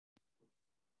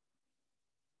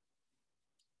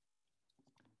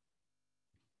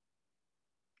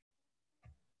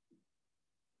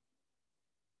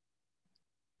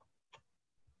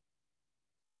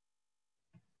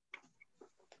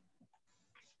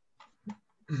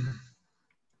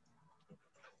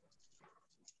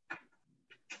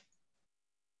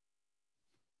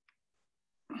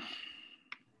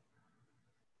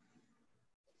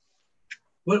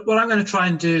What I'm going to try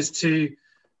and do is to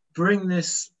bring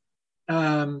this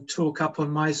talk up on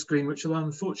my screen, which will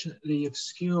unfortunately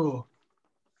obscure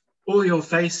all your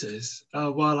faces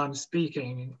while I'm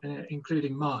speaking,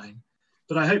 including mine.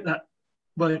 But I hope that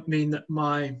won't mean that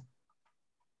my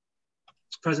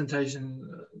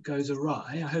presentation goes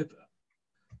awry. I hope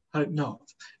not.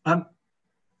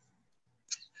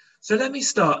 So let me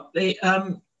start. The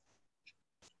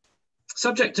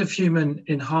subject of human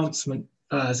enhancement,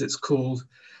 as it's called,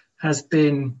 has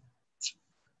been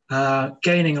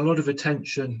gaining a lot of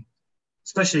attention,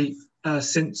 especially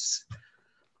since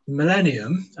the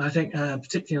millennium, I think,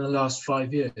 particularly in the last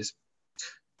 5 years.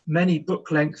 Many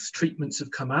book-length treatments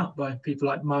have come out by people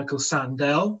like Michael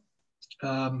Sandel.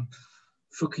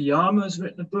 Fukuyama has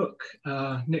written a book,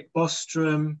 Nick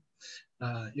Bostrom,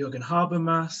 Jürgen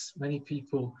Habermas. Many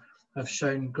people have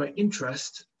shown great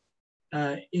interest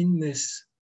in this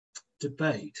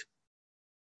debate.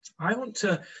 I want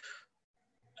to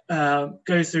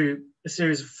go through a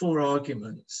series of 4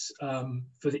 arguments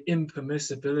for the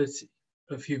impermissibility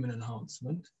of human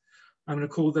enhancement. I'm going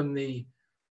to call them the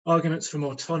arguments from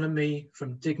autonomy,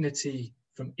 from dignity,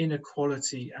 from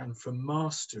inequality, and from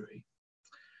mastery.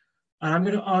 And I'm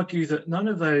going to argue that none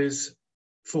of those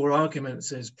 4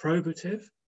 arguments is probative.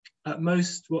 At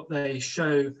most, what they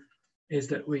show is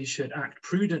that we should act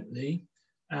prudently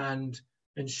and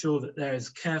ensure that there is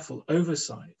careful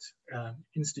oversight,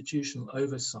 institutional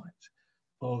oversight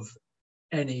of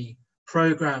any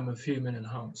program of human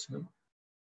enhancement.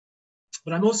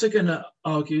 But I'm also going to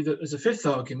argue that there's a 5th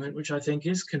argument, which I think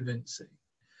is convincing.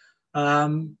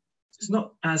 It's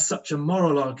not as such a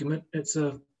moral argument, it's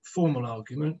a formal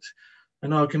argument,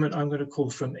 an argument I'm going to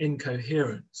call from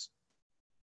incoherence.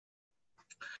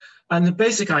 And the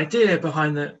basic idea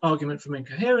behind the argument from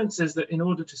incoherence is that in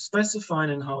order to specify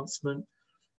an enhancement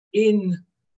in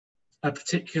a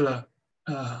particular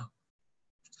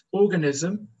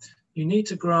organism, you need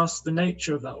to grasp the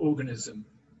nature of that organism.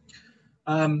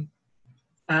 And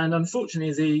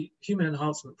unfortunately, the Human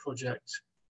Enhancement Project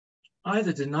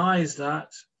either denies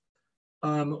that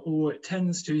or it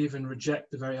tends to even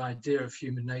reject the very idea of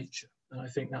human nature. And I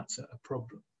think that's a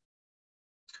problem.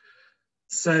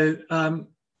 So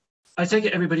I take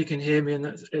it everybody can hear me and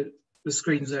that the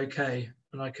screen's okay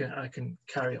and I can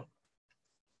carry on.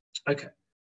 Okay.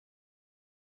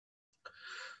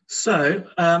 So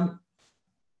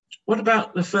what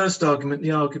about the first argument,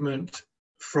 the argument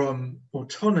from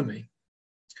autonomy?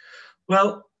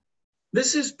 Well,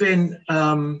 this has been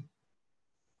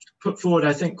put forward,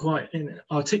 I think, quite in an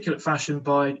articulate fashion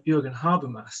by Jürgen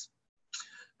Habermas.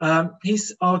 He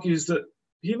argues that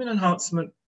human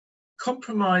enhancement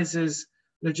compromises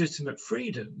legitimate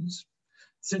freedoms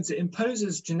since it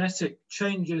imposes genetic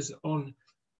changes on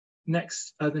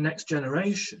the next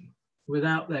generation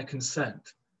without their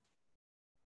consent.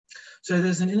 So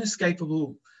there's an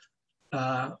inescapable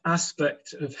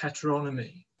aspect of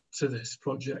heteronomy to this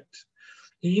project.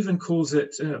 He even calls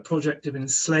it a project of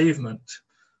enslavement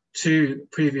to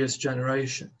previous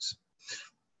generations,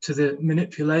 to the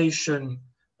manipulation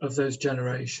of those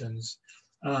generations.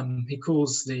 He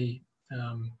calls the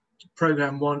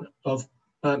project one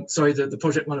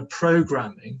of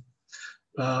programming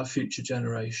future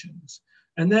generations,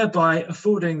 and thereby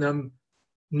affording them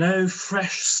no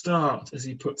fresh start, as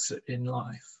he puts it, in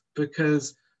life,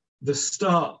 because the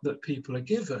start that people are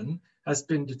given has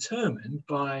been determined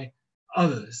by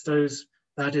others,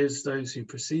 that is, those who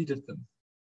preceded them.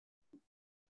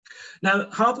 Now,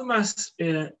 Habermas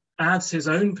adds his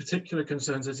own particular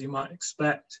concerns, as you might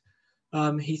expect.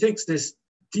 He thinks this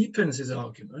deepens his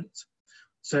argument.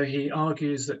 So he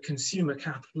argues that consumer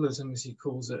capitalism, as he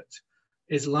calls it,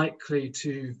 is likely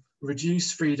to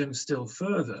reduce freedom still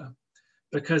further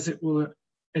because it will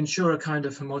ensure a kind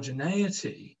of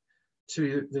homogeneity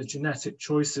to the genetic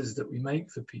choices that we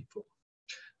make for people,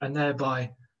 and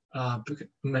thereby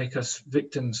make us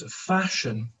victims of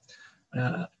fashion,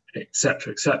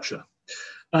 etc., etc.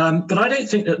 But I don't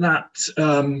think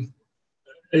that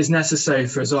is necessary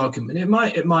for his argument.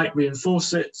 It might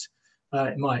reinforce it,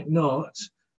 it might not,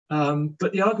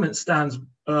 but the argument stands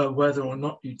whether or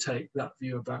not you take that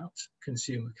view about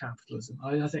consumer capitalism.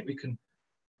 I think we can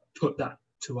put that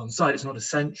to one side. It's not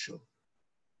essential.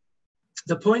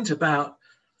 The point about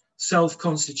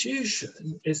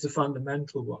self-constitution is the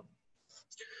fundamental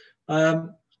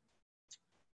one.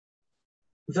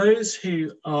 Those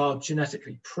who are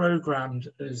genetically programmed,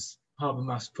 as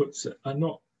Habermas puts it, are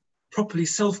not properly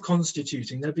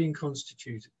self-constituting. They're being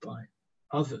constituted by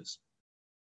others.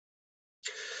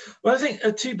 Well, I think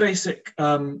two basic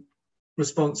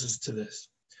responses to this.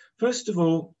 First of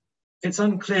all, it's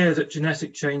unclear that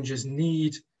genetic changes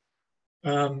need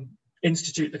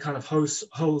institute the kind of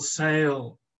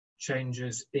wholesale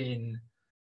changes in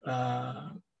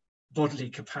bodily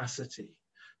capacity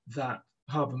that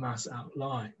Habermas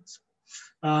outlines.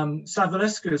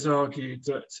 Savulescu has argued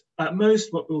that at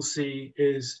most what we'll see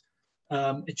is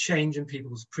a change in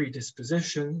people's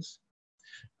predispositions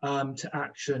to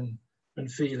action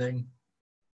and feeling.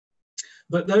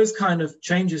 But those kind of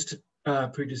changes to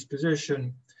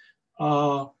predisposition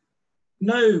are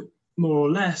no more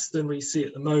or less than we see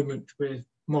at the moment with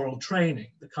moral training,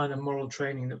 the kind of moral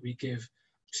training that we give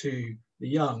to the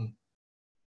young.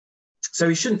 So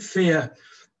we shouldn't fear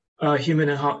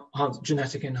human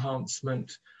genetic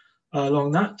enhancement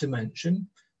along that dimension,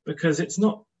 because it's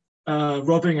not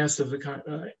robbing us of the kind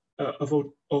of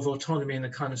autonomy in the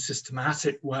kind of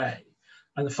systematic way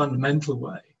and the fundamental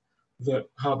way that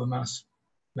Habermas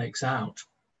makes out.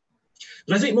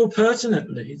 But I think more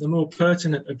pertinently, the more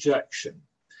pertinent objection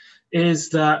is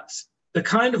that the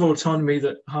kind of autonomy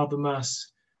that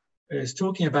Habermas is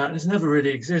talking about has never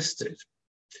really existed.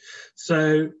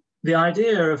 So the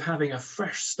idea of having a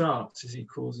fresh start, as he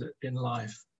calls it, in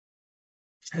life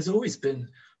has always been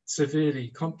severely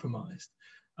compromised,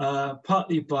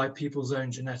 partly by people's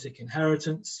own genetic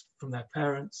inheritance from their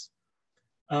parents,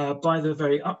 by the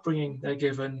very upbringing they're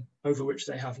given over which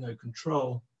they have no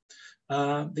control,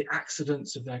 the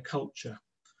accidents of their culture,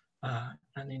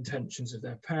 and the intentions of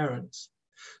their parents.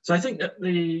 So I think that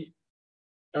the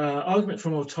argument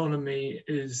from autonomy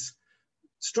is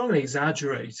strongly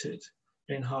exaggerated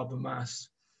in Habermas.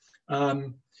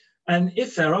 And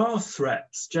if there are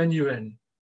threats, genuine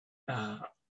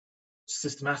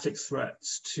systematic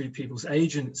threats to people's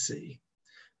agency,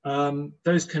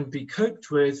 those can be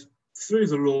coped with through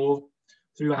the law,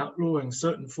 through outlawing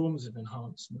certain forms of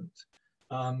enhancement,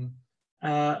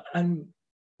 and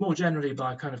more generally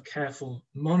by kind of careful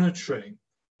monitoring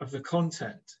of the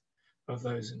content of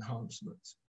those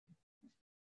enhancements.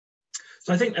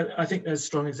 So I think there's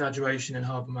strong exaggeration in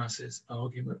Habermas's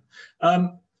argument.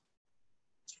 The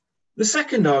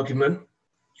second argument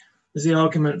is the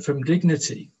argument from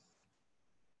dignity.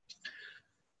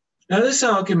 Now, this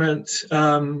argument,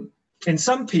 in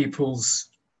some people's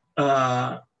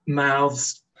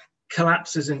mouths,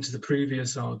 collapses into the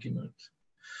previous argument.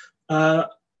 I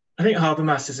think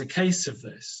Habermas is a case of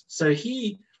this. So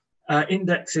he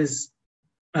indexes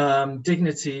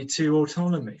dignity to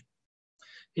autonomy.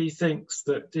 He thinks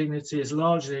that dignity is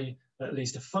largely, at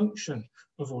least, a function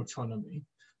of autonomy,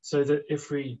 so that if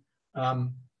we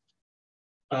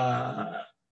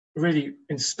really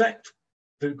inspect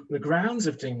the grounds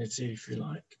of dignity, if you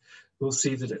like, we'll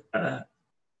see that it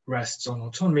rests on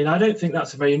autonomy. And I don't think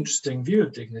that's a very interesting view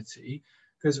of dignity,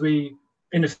 because we,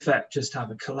 in effect, just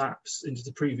have a collapse into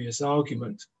the previous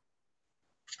argument.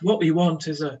 What we want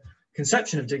is a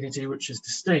conception of dignity which is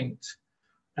distinct,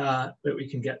 that we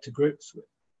can get to grips with.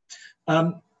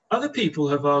 Other people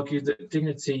have argued that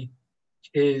dignity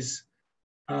is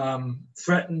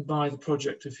threatened by the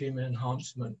project of human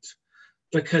enhancement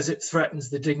because it threatens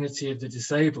the dignity of the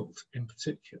disabled in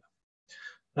particular.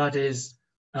 That is,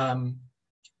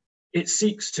 it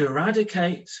seeks to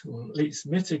eradicate, or at least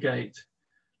mitigate,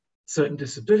 certain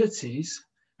disabilities,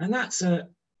 and that's an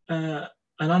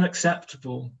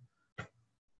unacceptable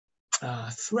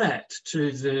threat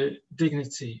to the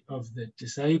dignity of the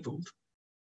disabled.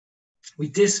 We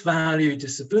disvalue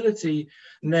disability,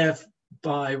 and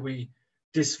thereby we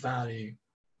disvalue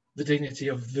the dignity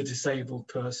of the disabled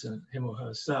person, him or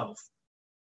herself.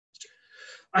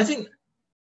 I think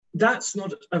that's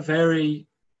not a very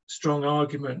strong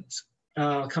argument.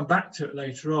 I'll come back to it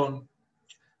later on.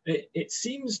 It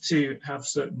seems to have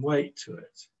certain weight to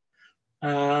it.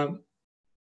 I'll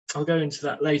go into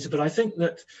that later, but I think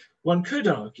that one could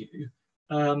argue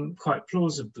quite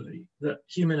plausibly that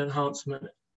human enhancement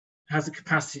has the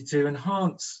capacity to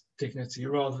enhance dignity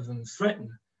rather than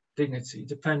threaten dignity,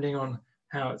 depending on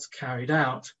how it's carried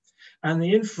out. And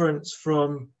the inference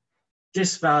from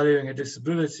disvaluing a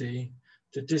disability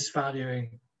to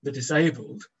disvaluing the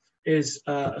disabled is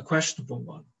a questionable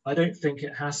one. I don't think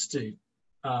it has to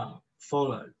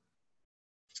follow.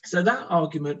 So that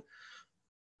argument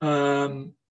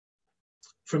from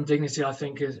dignity, I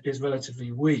think, is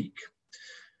relatively weak.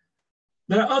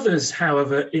 There are others,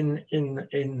 however, in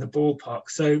the ballpark.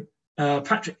 So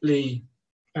Patrick Lee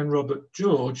and Robert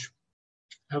George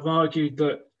have argued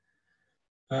that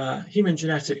human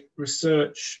genetic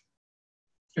research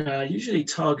usually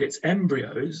targets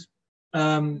embryos,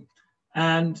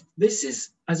 and this is,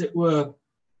 as it were,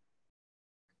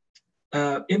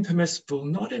 impermissible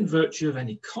not in virtue of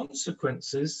any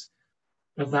consequences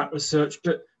of that research,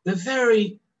 but the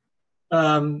very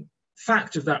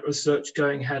fact of that research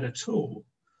going ahead at all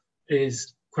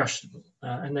is questionable,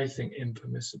 and they think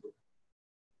impermissible.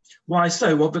 Why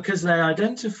so? Well, because they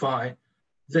identify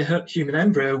the human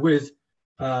embryo with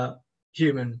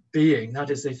human being. That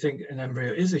is, they think an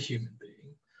embryo is a human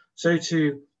being. So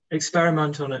to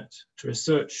experiment on it, to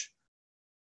research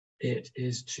it,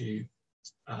 is to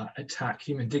attack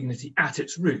human dignity at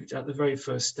its root, at the very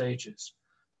first stages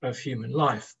of human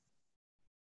life.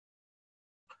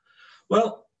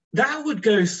 Well, that would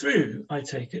go through, I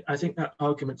take it. I think that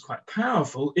argument's quite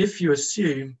powerful if you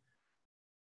assume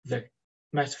the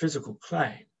metaphysical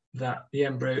claim that the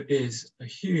embryo is a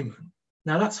human.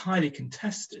 Now, that's highly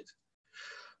contested.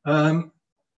 Not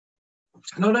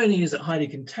only is it highly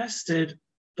contested,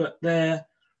 but there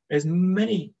are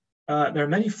many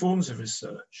forms of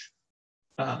research,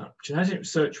 genetic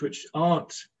research, which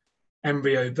aren't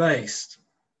embryo-based.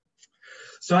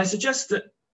 So I suggest that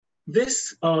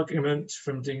this argument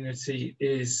from dignity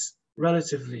is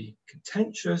relatively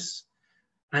contentious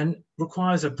and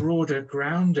requires a broader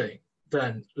grounding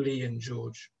than Lee and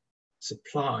George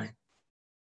supply.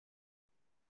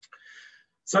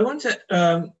 So I want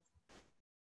to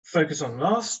focus on the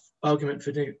last argument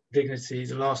for dignity,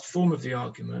 the last form of the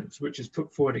argument, which is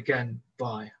put forward again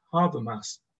by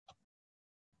Habermas.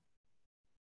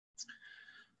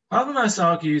 Habermas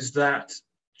argues that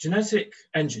genetic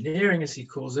engineering, as he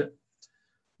calls it,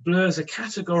 blurs a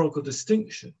categorical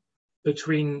distinction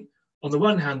between, on the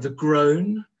one hand, the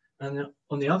grown, and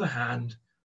on the other hand,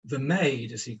 the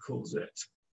made, as he calls it.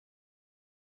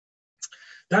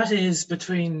 That is,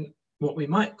 between what we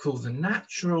might call the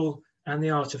natural and the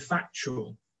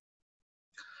artifactual.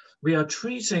 We are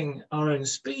treating our own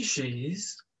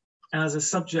species as a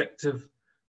subject of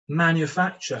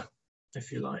manufacture,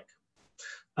 if you like.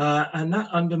 And that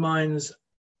undermines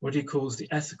what he calls the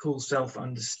ethical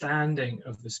self-understanding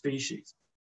of the species.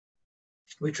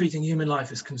 We're treating human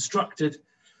life as constructed,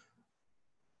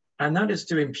 and that is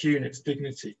to impugn its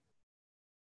dignity.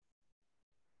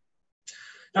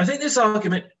 I think this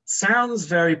argument sounds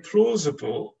very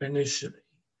plausible initially,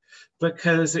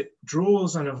 because it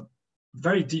draws on a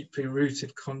very deeply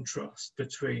rooted contrast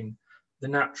between the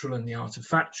natural and the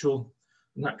artifactual,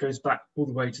 and that goes back all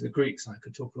the way to the Greeks, and I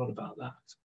could talk a lot about that.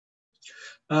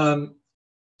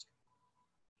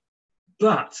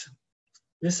 But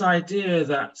this idea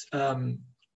that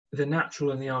the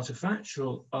natural and the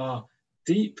artifactual are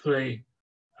deeply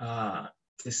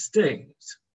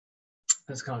distinct,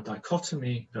 there's kind of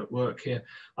dichotomy at work here,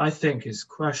 I think is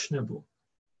questionable.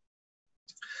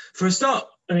 For a start,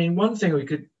 I mean, one thing we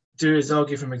could do is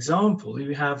argue from example.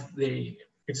 You have the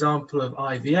example of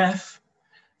IVF.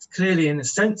 It's clearly, in a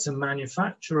sense, a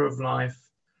manufacture of life,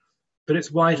 but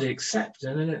it's widely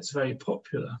accepted and it's very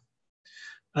popular.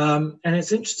 And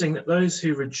it's interesting that those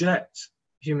who reject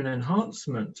human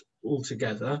enhancement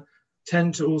altogether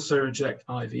tend to also reject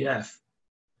IVF.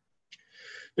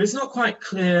 But it's not quite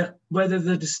clear whether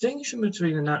the distinction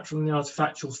between the natural and the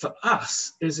artifactual for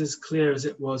us is as clear as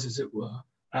it was,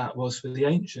 was for the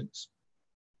ancients.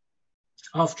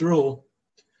 After all,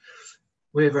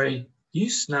 we're very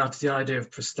used now to the idea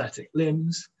of prosthetic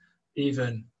limbs,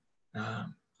 even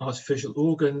artificial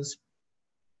organs,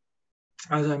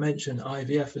 as I mentioned,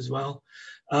 IVF as well.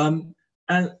 And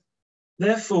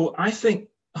therefore, I think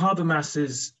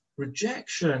Habermas's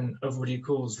rejection of what he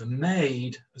calls the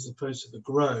made, as opposed to the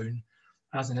grown,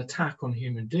 as an attack on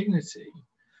human dignity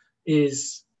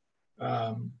is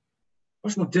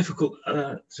much more difficult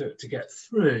to get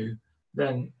through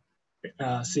than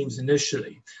seems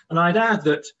initially. And I'd add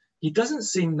that he doesn't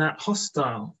seem that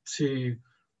hostile to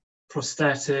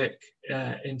prosthetic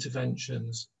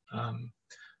interventions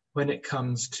when it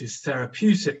comes to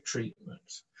therapeutic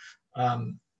treatment.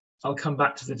 I'll come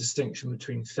back to the distinction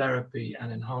between therapy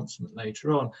and enhancement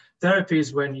later on. Therapy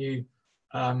is when you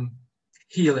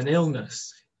heal an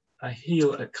illness,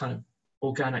 heal a kind of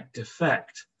organic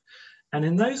defect. And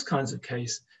in those kinds of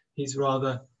cases, he's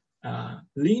rather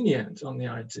lenient on the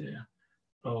idea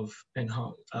of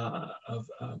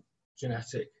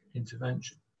genetic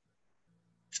intervention.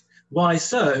 Why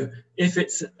so? If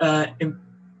it's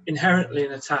inherently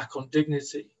an attack on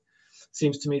dignity,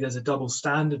 seems to me there's a double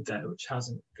standard there which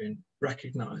hasn't been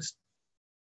recognized.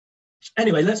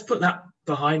 Anyway, let's put that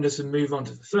behind us and move on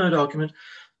to the third argument.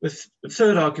 The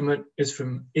third argument is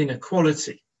from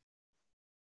inequality.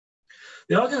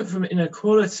 The argument from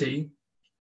inequality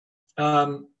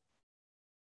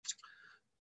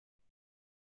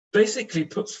basically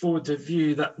puts forward the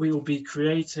view that we will be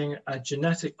creating a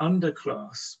genetic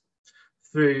underclass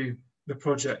through the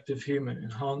project of human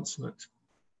enhancement.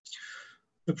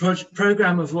 The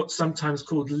program of what's sometimes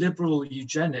called liberal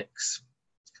eugenics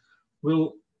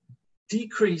will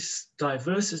decrease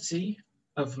diversity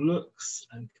of looks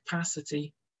and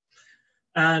capacity,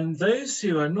 and those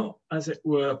who are not, as it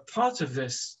were, part of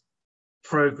this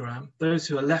program, those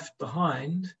who are left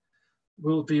behind,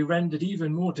 will be rendered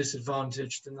even more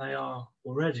disadvantaged than they are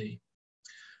already.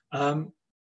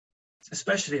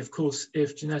 Especially, of course,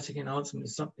 if genetic enhancement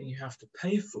is something you have to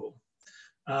pay for,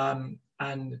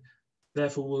 and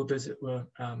therefore will be, as it were,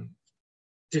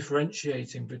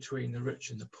 differentiating between the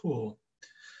rich and the poor.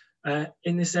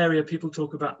 In this area, people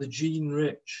talk about the gene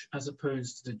rich as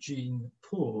opposed to the gene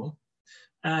poor.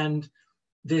 And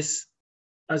this,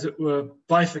 as it were,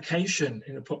 bifurcation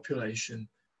in the population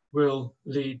will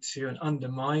lead to an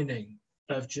undermining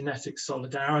of genetic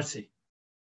solidarity.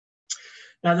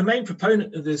 Now, the main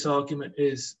proponent of this argument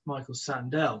is Michael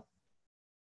Sandel.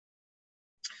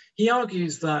 He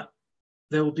argues that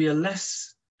there will be a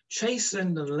less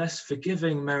chastened and less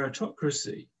forgiving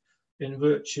meritocracy in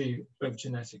virtue of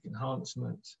genetic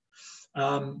enhancement.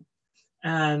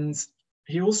 And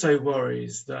he also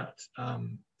worries that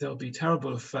there'll be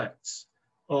terrible effects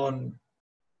on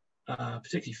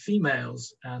particularly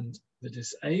females and the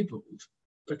disabled,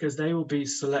 because they will be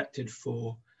selected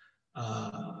for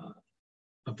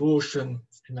abortion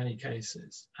in many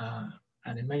cases.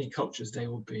 And in many cultures, they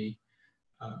will be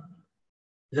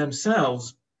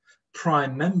themselves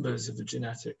prime members of the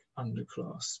genetic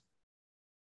underclass.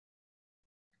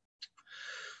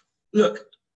 Look,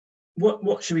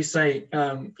 what should we say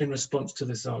in response to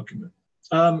this argument?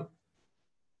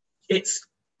 It's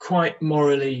quite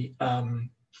morally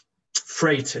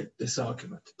freighted, this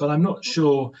argument, but I'm not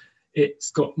sure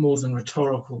it's got more than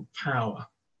rhetorical power.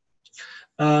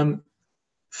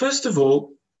 First of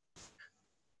all,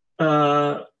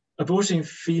 aborting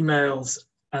females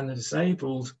and the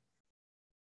disabled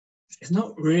is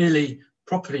not really,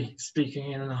 properly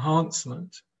speaking, an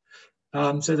enhancement.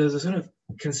 So there's a sort of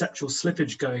conceptual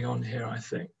slippage going on here, I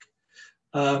think.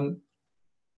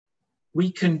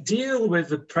 We can deal with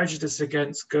the prejudice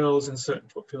against girls in certain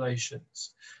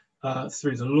populations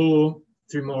through the law,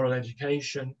 through moral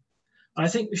education. I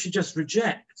think we should just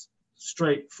reject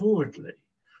straightforwardly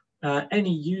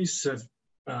any use of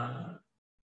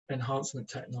enhancement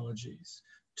technologies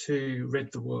to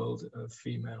rid the world of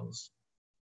females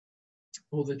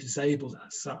or the disabled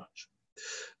as such.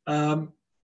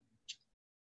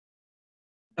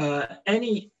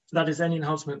 Any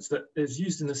enhancements that is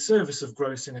used in the service of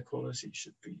gross inequality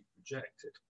should be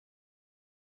rejected.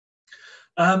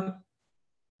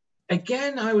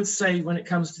 Again, I would say when it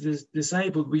comes to the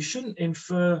disabled, we shouldn't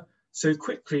infer so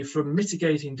quickly from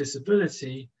mitigating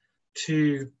disability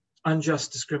to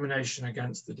unjust discrimination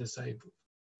against the disabled.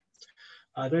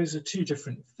 Those are two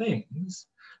different things.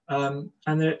 And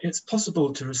it's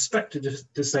possible to respect a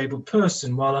disabled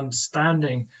person while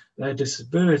understanding their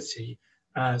disability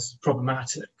as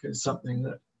problematic, as something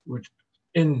that would,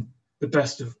 in the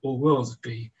best of all worlds,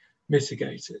 be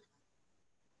mitigated.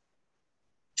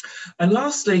 And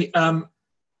lastly,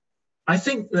 I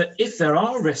think that if there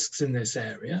are risks in this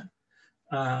area,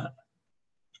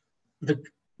 the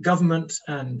government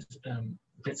and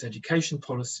its education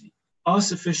policy are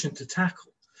sufficient to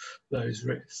tackle those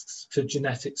risks, to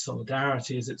genetic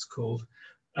solidarity, as it's called.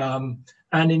 And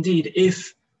indeed,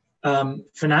 if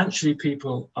financially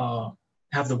people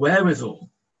have the wherewithal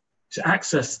to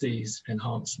access these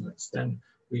enhancements, then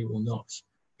we will not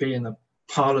be in the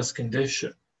parlous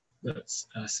condition that's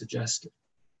suggested.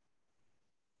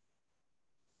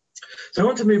 So I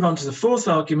want to move on to the fourth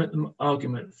argument, the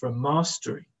argument from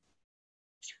mastery.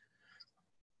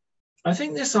 I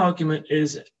think this argument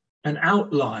is an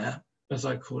outlier, as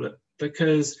I call it,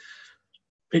 because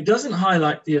it doesn't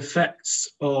highlight the effects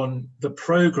on the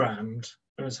programmed,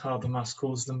 as Habermas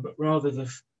calls them, but rather the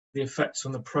effects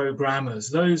on the programmers,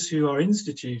 those who are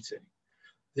instituting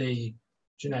the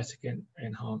genetic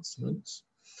enhancements.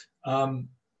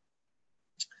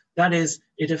 That is,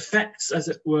 it affects, as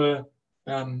it were,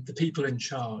 the people in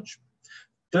charge,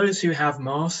 those who have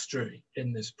mastery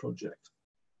in this project.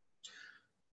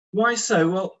 Why so?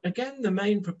 Well, again, the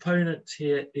main proponent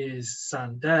here is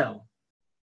Sandel.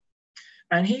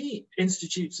 And he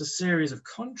institutes a series of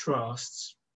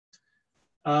contrasts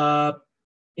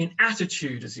in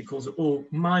attitude, as he calls it, or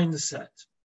mindset,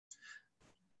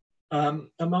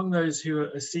 among those who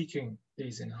are seeking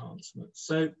these enhancements.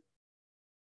 So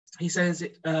he says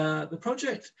the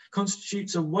project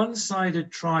constitutes a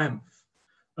one-sided triumph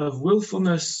of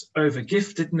willfulness over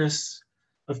giftedness,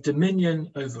 of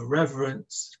dominion over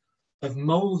reverence, of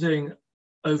moulding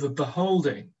over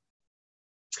beholding.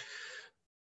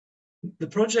 the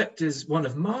project is one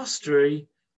of mastery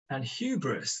and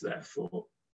hubris, therefore,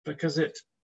 because it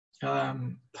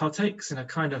partakes in a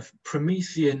kind of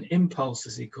Promethean impulse,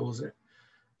 as he calls it,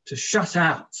 to shut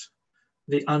out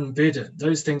the unbidden,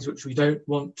 those things which we don't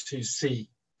want to see,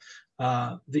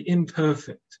 the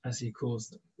imperfect, as he calls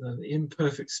them, the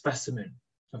imperfect specimen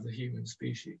of the human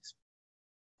species.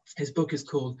 His book is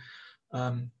called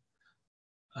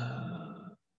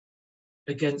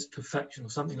Against Perfection, or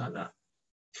something like that.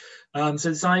 So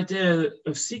this idea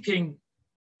of seeking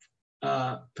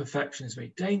perfection is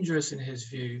very dangerous in his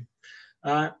view.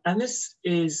 And this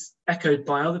is echoed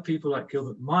by other people like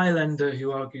Gilbert Mailänder,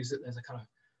 who argues that there's a kind of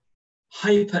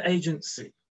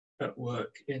hyper-agency at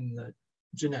work in the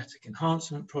genetic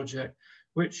enhancement project,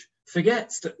 which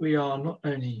forgets that we are not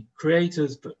only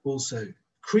creators, but also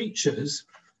creatures,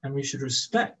 and we should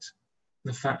respect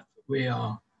the fact that we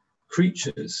are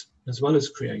creatures as well as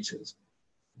creators.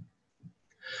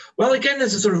 Well, again,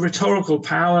 there's a sort of rhetorical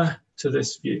power to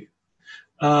this view.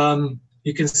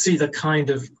 You can see the kind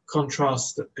of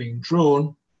contrasts that are being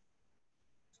drawn.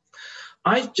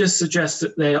 I just suggest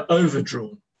that they are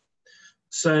overdrawn.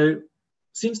 So it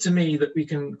seems to me that we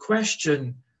can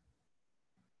question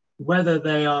whether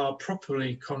they are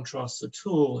properly contrasts at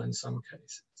all in some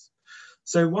cases.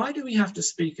 So why do we have to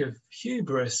speak of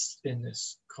hubris in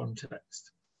this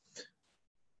context?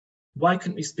 Why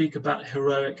couldn't we speak about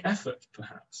heroic effort,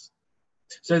 perhaps?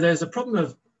 So there's a problem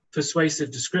of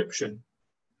persuasive description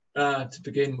to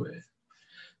begin with.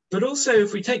 But also,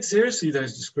 if we take seriously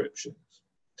those descriptions,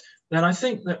 then I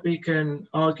think that we can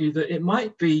argue that it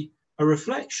might be a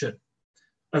reflection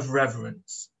of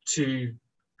reverence to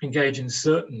engage in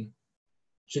certain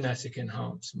genetic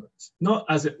enhancements, not,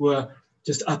 as it were,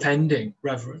 just upending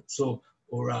reverence or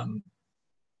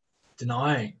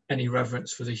denying any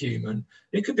reverence for the human.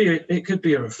 It could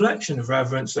be a reflection of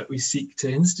reverence that we seek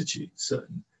to institute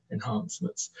certain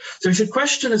enhancements. So we should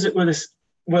question, as it were,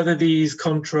 whether these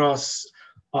contrasts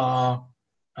are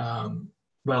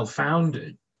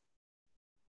well-founded.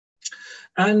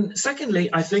 And secondly,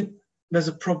 I think there's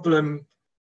a problem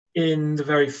in the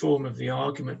very form of the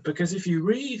argument, because if you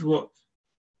read what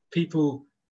people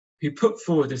who put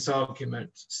forward this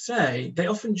argument say, they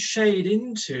often shade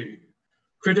into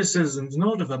criticisms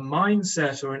not of a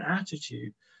mindset or an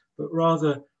attitude, but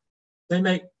rather they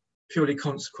make purely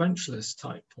consequentialist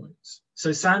type points.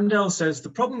 So Sandel says the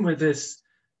problem with this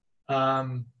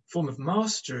form of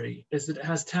mastery is that it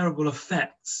has terrible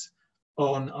effects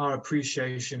on our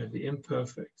appreciation of the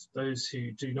imperfect, those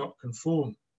who do not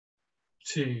conform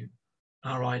to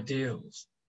our ideals.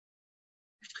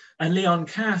 And Leon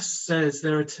Kass says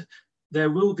there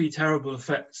will be terrible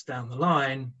effects down the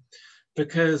line,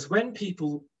 because when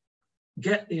people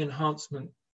get the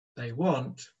enhancement they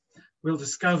want, we'll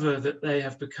discover that they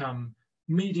have become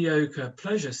mediocre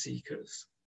pleasure seekers,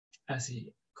 as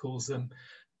he calls them.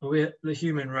 The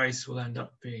human race will end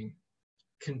up being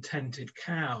contented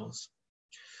cows.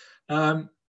 So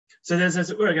there's,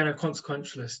 as it were, again, a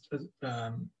consequentialist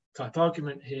type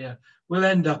argument here. We'll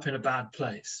end up in a bad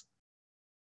place.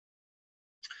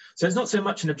 So it's not so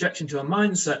much an objection to a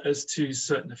mindset as to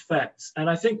certain effects. And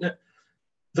I think that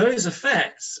those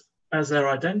effects, as they're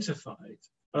identified,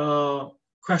 are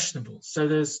questionable. So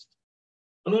there's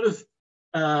a lot of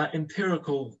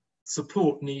empirical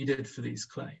support needed for these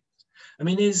claims. I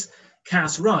mean, is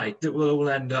Cass right that we'll all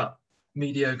end up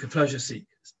mediocre pleasure seekers?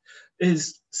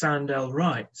 Is Sandel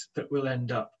right that we'll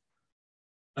end up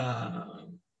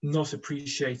not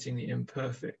appreciating the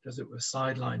imperfect, as it were,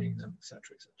 sidelining them, etc.,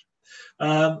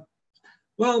 etc.?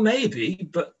 Well, maybe,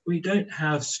 but we don't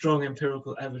have strong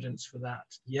empirical evidence for that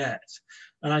yet.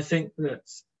 And I think that,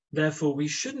 therefore, we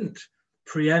shouldn't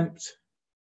preempt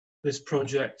this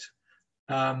project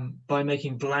by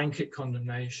making blanket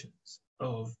condemnations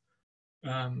of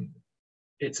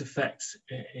its effects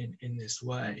in this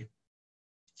way.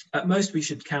 At most, we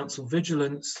should counsel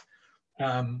vigilance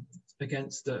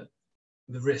against the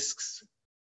risks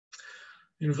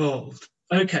involved.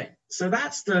 Okay, so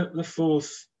that's the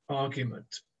fourth argument.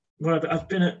 Well, I've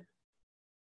been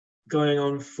going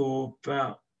on for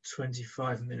about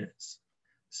 25 minutes.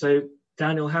 So,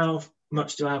 Daniel, how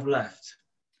much do I have left?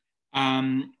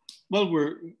 Well,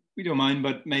 we don't mind,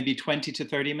 but maybe 20 to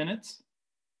 30 minutes.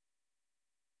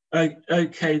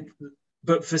 Okay,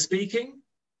 but for speaking?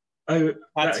 How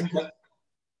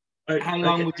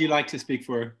long would you like to speak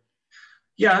for?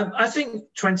 Yeah, I think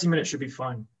 20 minutes should be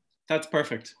fine. That's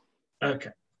perfect.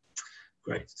 Okay,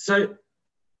 great. So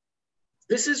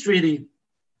this is really,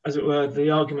 as it were,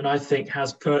 the argument I think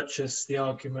has purchased the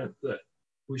argument that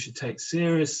we should take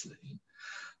seriously,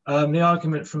 the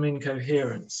argument from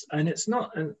incoherence. And it's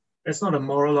not It's not a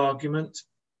moral argument.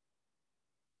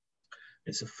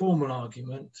 It's a formal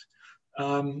argument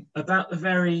about the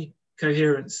very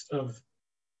coherence of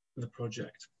the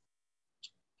project.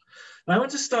 I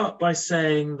want to start by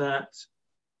saying that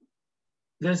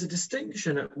there's a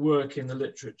distinction at work in the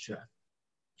literature,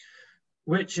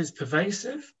 which is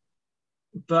pervasive,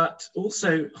 but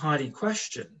also highly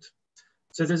questioned.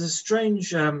 So there's a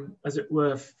strange, as it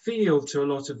were, feel to a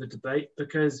lot of the debate,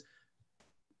 because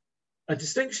a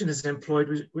distinction is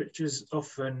employed which is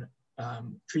often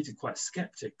treated quite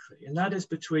skeptically, and that is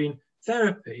between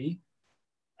therapy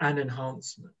and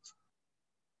enhancement.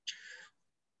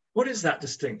 What is that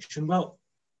distinction? Well,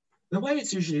 the way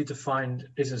it's usually defined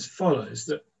is as follows,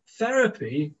 that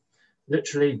therapy,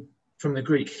 literally from the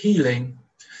Greek healing,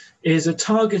 is a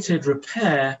targeted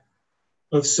repair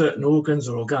of certain organs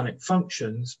or organic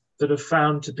functions that are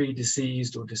found to be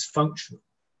diseased or dysfunctional.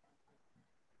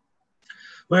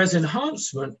 Whereas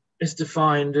enhancement is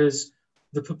defined as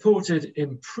the purported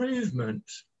improvement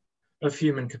of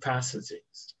human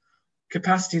capacities,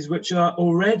 capacities which are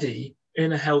already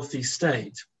in a healthy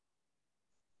state.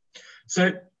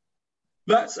 So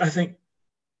that's, I think,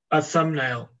 a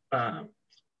thumbnail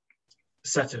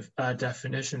set of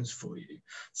definitions for you.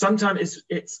 Sometimes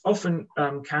it's often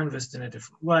canvassed in a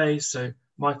different way. So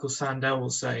Michael Sandel will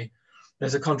say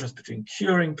there's a contrast between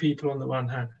curing people on the one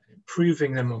hand, and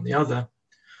improving them on the other.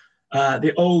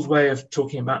 The old way of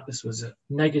talking about this was a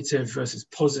negative versus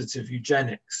positive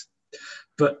eugenics.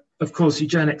 But of course,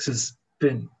 eugenics has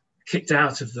been kicked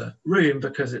out of the room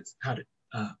because it's had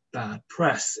bad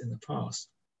press in the past.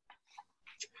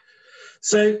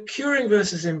 So curing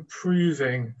versus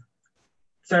improving,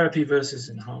 therapy versus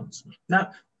enhancement.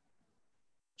 Now,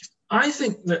 I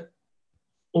think that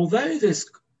although this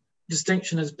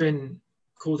distinction has been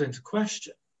called into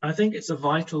question, I think it's a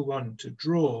vital one to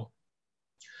draw.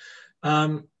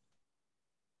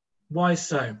 Why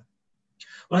so?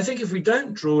 Well, I think if we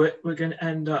don't draw it, we're going to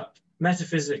end up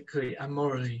metaphysically and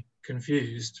morally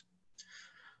confused.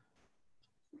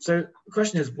 So the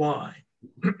question is why?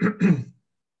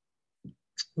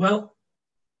 Well,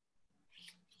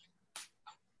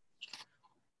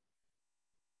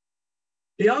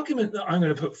 the argument that I'm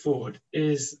going to put forward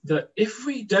is that if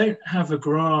we don't have a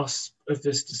grasp of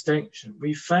this distinction,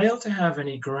 we fail to have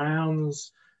any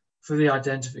grounds for the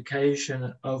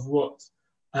identification of what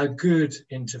a good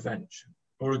intervention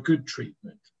or a good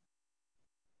treatment.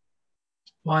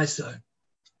 Why so?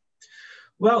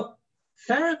 Well,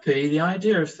 therapy, the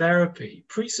idea of therapy,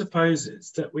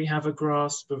 presupposes that we have a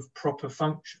grasp of proper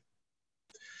function.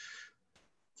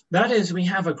 That is, we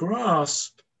have a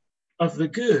grasp of the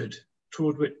good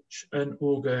toward which an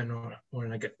organ or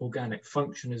an organic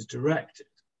function is directed.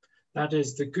 That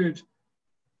is, the good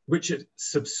which it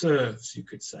subserves, you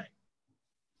could say.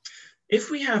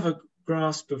 If we have a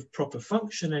grasp of proper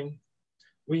functioning,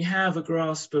 we have a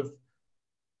grasp of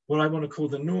what I want to call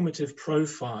the normative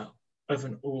profile of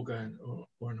an organ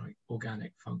or an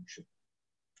organic function.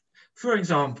 For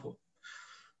example,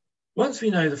 once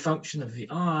we know the function of the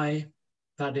eye,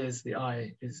 that is, the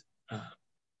eye is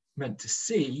meant to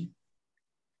see,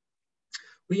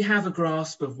 we have a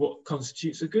grasp of what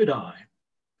constitutes a good eye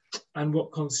and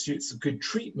what constitutes a good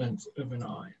treatment of an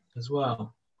eye as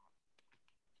well.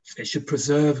 It should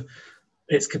preserve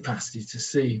its capacity to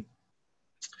see.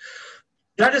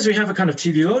 That is, we have a kind of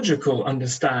teleological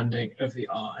understanding of the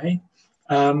eye.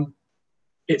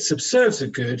 It subserves a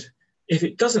good. If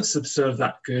it doesn't subserve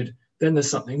that good, then there's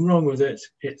something wrong with it.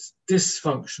 It's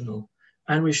dysfunctional,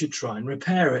 and we should try and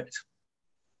repair it.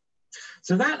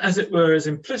 So that, as it were, is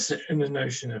implicit in the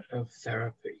notion of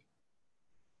therapy.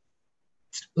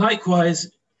 Likewise,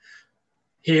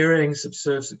 hearing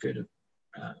subserves the good of,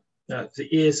 the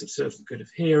ear subserves the good of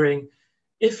hearing.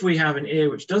 If we have an ear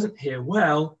which doesn't hear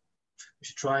well, we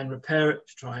should try and repair it,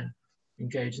 to try and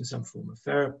engage in some form of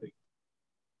therapy.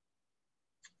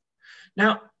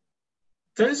 Now,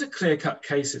 those are clear-cut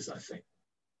cases, I think.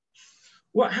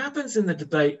 What happens in the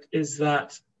debate is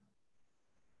that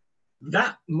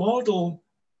that model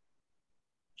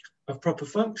of proper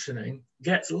functioning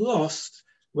gets lost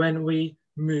when we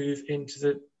move into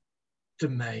the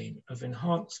domain of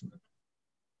enhancement.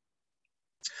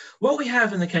 What we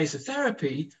have in the case of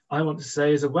therapy, I want to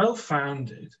say, is a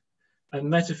well-founded and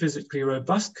metaphysically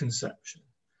robust conception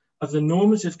of the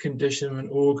normative condition of an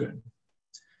organ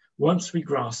once we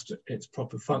grasp its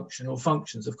proper function or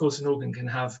functions. Of course, an organ can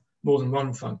have more than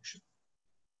one function.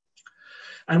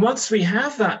 And once we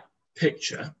have that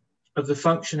picture of the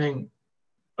functioning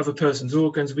of a person's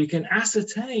organs, we can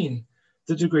ascertain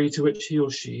the degree to which he or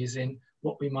she is in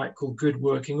what we might call good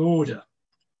working order.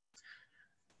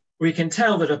 we can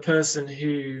tell that a person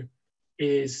who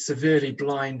is severely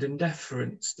blind and deaf, for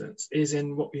instance, is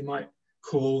in what we might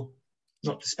call,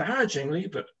 not disparagingly,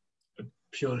 but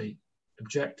purely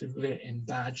objectively, in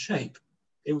bad shape.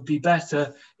 It would be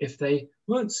better if they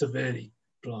weren't severely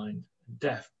blind and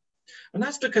deaf. And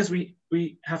that's because we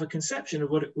have a conception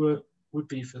of what it would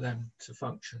be for them to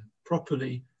function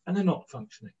properly, and they're not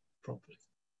functioning properly.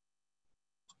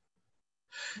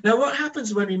 Now, what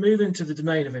happens when we move into the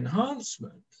domain of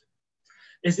enhancement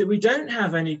is that we don't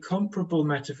have any comparable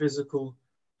metaphysical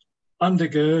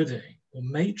undergirding or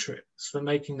matrix for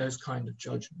making those kind of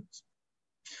judgments.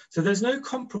 So there's no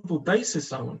comparable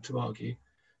basis, I want to argue,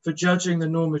 for judging the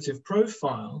normative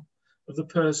profile of the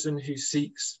person who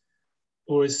seeks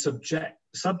or is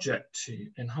subject to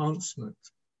enhancement.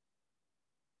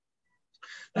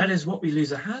 That is, what we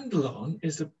lose a handle on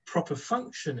is the proper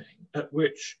functioning at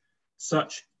which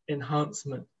such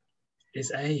enhancement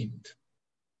is aimed.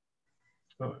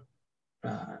 Or,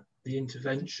 the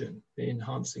intervention, the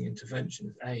enhancing intervention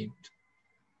is aimed.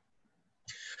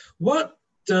 What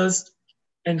does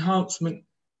enhancement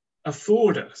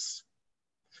afford us?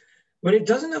 Well, it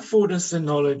doesn't afford us the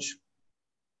knowledge,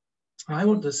 I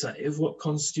want to say, of what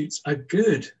constitutes a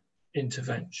good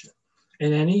intervention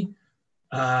in any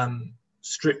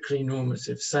strictly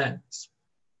normative sense.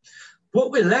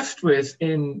 What we're left with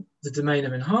in the domain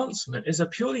of enhancement is a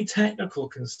purely technical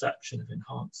conception of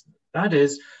enhancement. That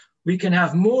is, we can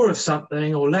have more of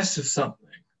something or less of something.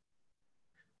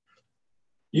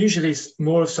 Usually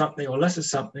more of something or less of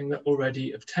something that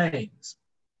already obtains.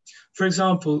 For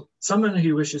example, someone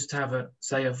who wishes to have,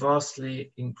 say, a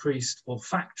vastly increased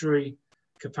olfactory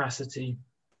capacity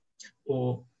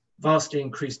or vastly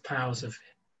increased powers of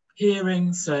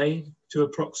hearing, say, to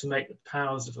approximate the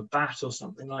powers of a bat or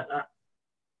something like that,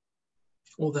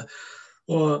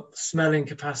 or smelling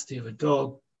capacity of a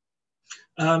dog.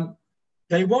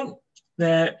 They want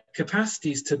their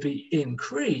capacities to be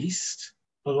increased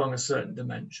along a certain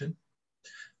dimension,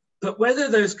 but whether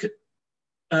it's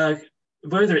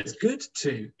good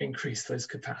to increase those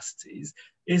capacities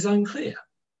is unclear,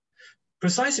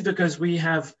 precisely because we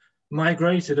have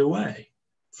migrated away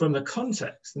from the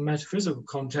context, the metaphysical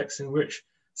context in which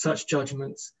such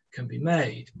judgments can be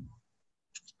made.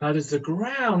 That is, the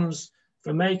grounds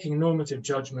for making normative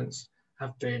judgments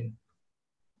have been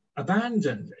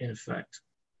abandoned, in effect.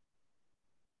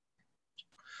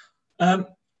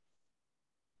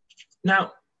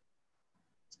 Now,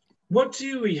 what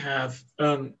do we have,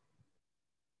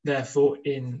 therefore,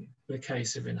 in the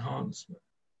case of enhancement?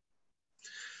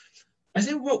 I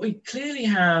think what we clearly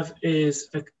have is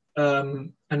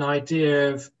an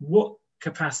idea of what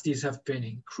capacities have been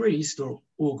increased or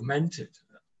augmented.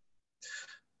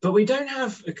 But we don't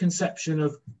have a conception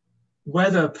of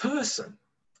whether a person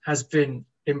has been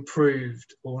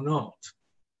improved or not.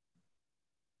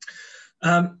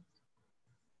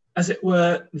 As it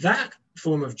were, that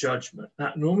form of judgment,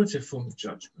 that normative form of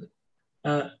judgment,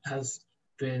 has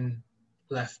been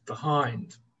left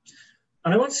behind.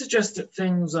 And I want to suggest that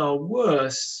things are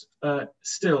worse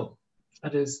still.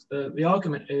 That is, the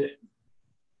argument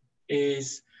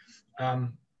is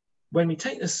when we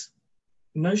take this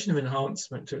notion of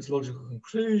enhancement to its logical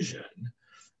conclusion,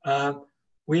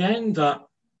 we end up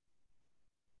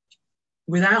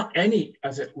without any,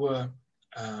 as it were,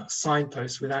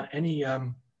 signposts, without any,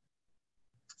 how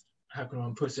can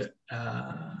one put it,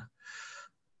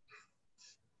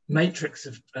 matrix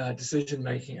of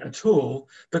decision-making at all,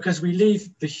 because we leave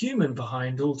the human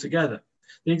behind altogether.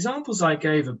 The examples I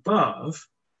gave above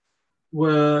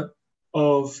were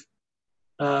of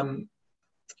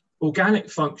organic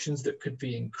functions that could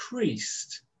be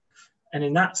increased and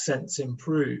in that sense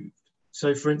improved.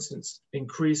 So for instance,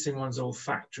 increasing one's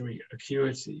olfactory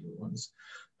acuity or one's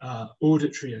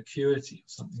auditory acuity or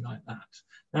something like that.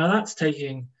 Now that's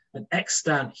taking an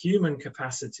extant human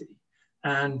capacity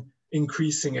and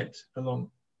increasing it along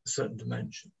a certain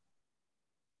dimension.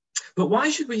 But why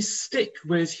should we stick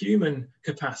with human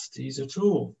capacities at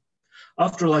all?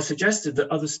 After all, I suggested that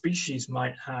other species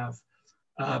might have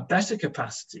better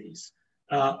capacities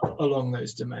along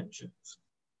those dimensions.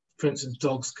 For instance,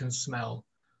 dogs can smell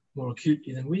more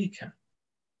acutely than we can.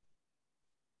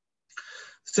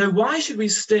 So why should we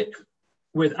stick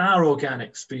with our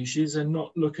organic species and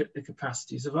not look at the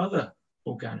capacities of other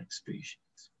organic species?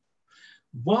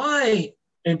 Why,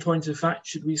 in point of fact,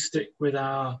 should we stick with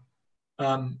our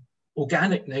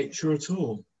organic nature at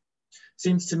all?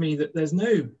 Seems to me that there's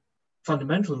no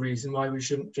fundamental reason why we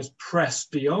shouldn't just press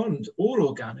beyond all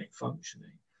organic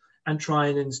functioning and try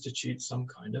and institute some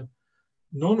kind of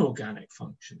non-organic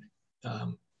functioning.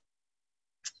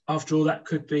 After all, that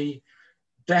could be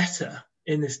better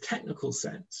in this technical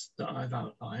sense that I've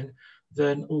outlined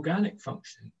than organic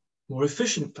functioning, more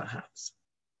efficient perhaps.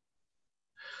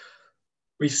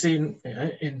 We've seen,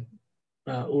 you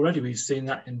know, already we've seen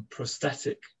that in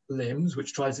prosthetic limbs,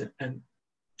 which tries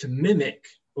to mimic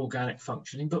organic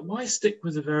functioning, but why stick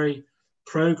with the very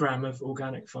program of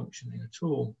organic functioning at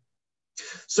all?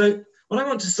 So what I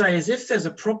want to say is, if there's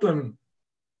a problem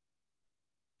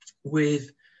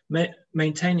with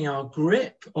maintaining our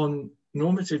grip on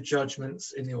normative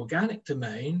judgments in the organic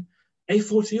domain, a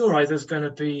fortiori there's going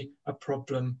to be a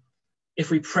problem if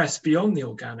we press beyond the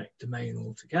organic domain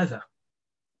altogether.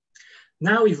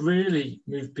 Now we've really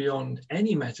moved beyond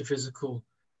any metaphysical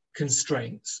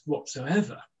constraints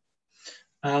whatsoever.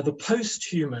 The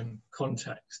post-human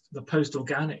context, the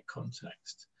post-organic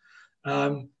context,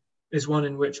 is one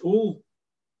in which all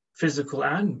physical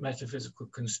and metaphysical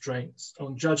constraints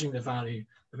on judging the value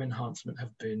of enhancement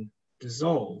have been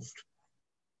dissolved.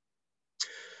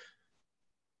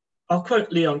 I'll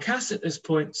quote Leon Cass at this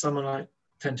point, someone I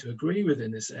tend to agree with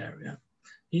in this area.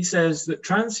 He says that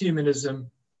transhumanism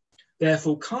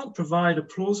therefore can't provide a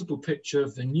plausible picture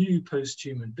of the new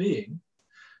post-human being,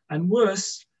 and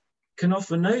worse, can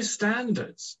offer no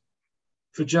standards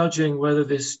for judging whether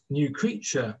this new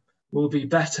creature will be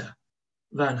better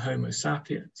than Homo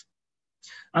sapiens.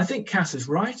 I think Cass is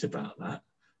right about that,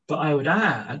 but I would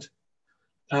add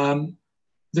that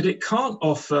it can't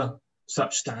offer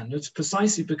such standards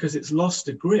precisely because it's lost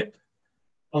a grip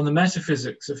on the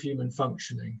metaphysics of human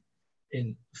functioning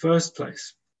in the first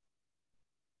place.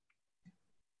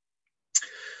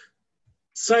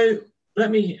 So let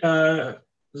me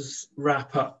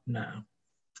wrap up now.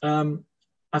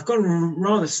 I've gone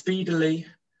rather speedily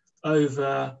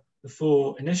over the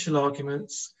four initial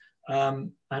arguments,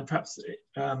 and perhaps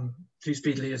too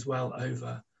speedily as well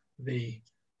over the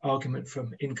argument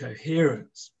from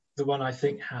incoherence, the one I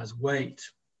think has weight.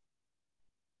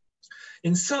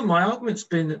 In sum, my argument's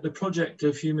been that the project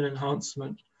of human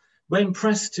enhancement, when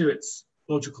pressed to its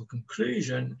logical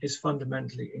conclusion, is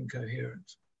fundamentally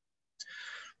incoherent.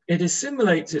 It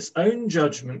assimilates its own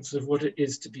judgments of what it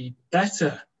is to be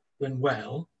better than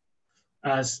well,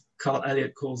 as Carl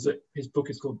Elliott calls it. His book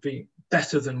is called Being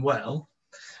Better Than Well.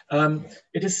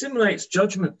 It assimilates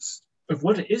judgments of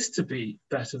what it is to be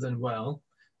better than well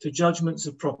to judgments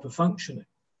of proper functioning.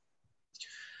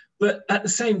 But at the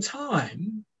same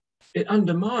time, it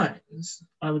undermines,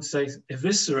 I would say,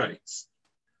 eviscerates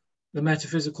the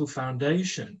metaphysical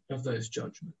foundation of those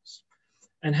judgments.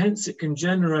 And hence it can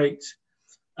generate,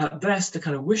 at best, a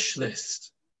kind of wish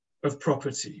list of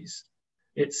properties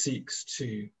it seeks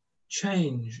to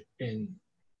change in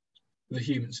the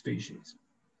human species.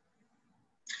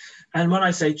 And when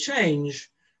I say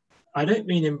change, I don't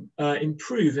mean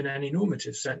improve in any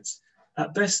normative sense.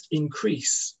 At best,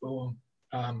 increase or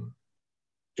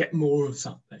get more of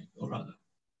something or other.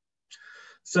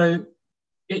 So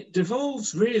it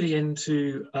devolves really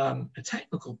into a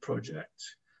technical project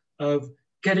of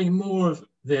getting more of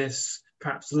this,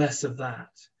 perhaps less of that,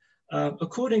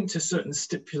 according to certain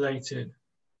stipulated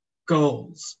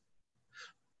goals,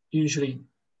 usually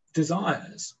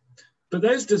desires. But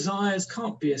those desires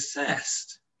can't be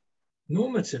assessed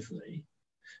normatively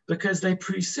because they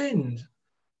prescind,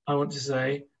 I want to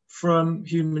say, from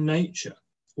human nature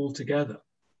altogether.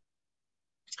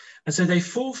 And so they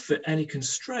forfeit any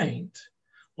constraint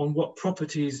on what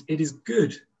properties it is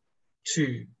good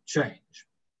to change.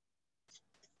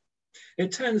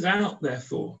 It turns out,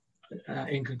 therefore,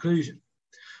 in conclusion,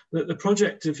 that the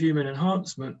project of human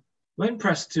enhancement, when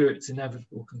pressed to its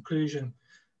inevitable conclusion,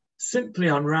 simply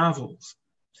unravels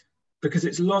because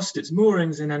it's lost its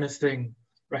moorings in anything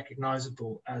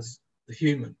recognizable as the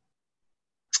human.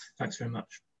 Thanks very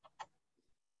much.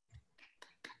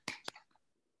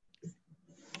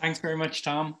 Thanks very much,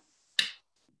 Tom.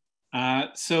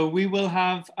 So we will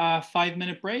have a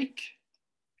 5-minute break.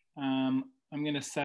 I'm going to set